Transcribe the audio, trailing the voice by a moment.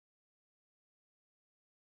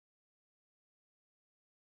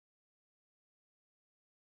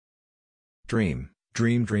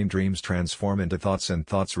Dreams transform into thoughts and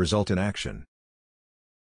thoughts result in action.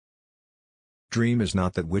 Dream is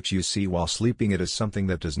not that which you see while sleeping, it is something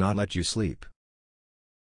that does not let you sleep.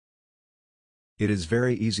 It is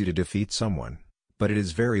very easy to defeat someone, but it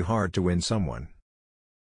is very hard to win someone.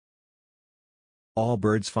 All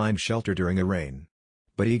birds find shelter during a rain.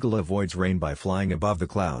 But eagle avoids rain by flying above the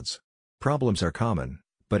clouds. Problems are common,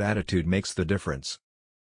 but attitude makes the difference.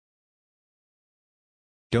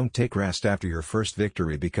 Don't take rest after your first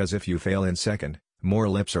victory, because if you fail in second, more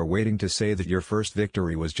lips are waiting to say that your first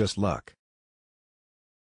victory was just luck.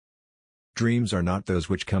 Dreams are not those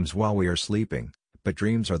which comes while we are sleeping, but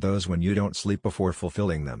dreams are those when you don't sleep before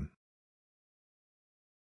fulfilling them.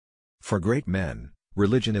 For great men,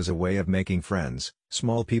 religion is a way of making friends.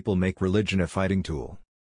 Small people make religion a fighting tool.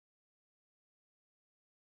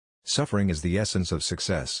 Suffering is the essence of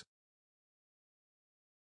success.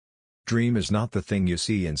 Dream is not the thing you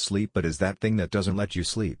see in sleep, but is that thing that doesn't let you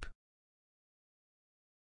sleep.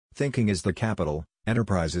 Thinking is the capital,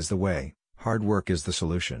 enterprise is the way, hard work is the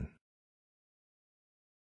solution.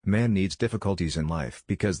 Man needs difficulties in life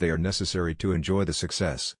because they are necessary to enjoy the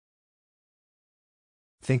success.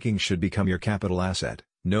 Thinking should become your capital asset,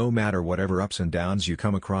 no matter whatever ups and downs you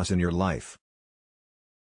come across in your life.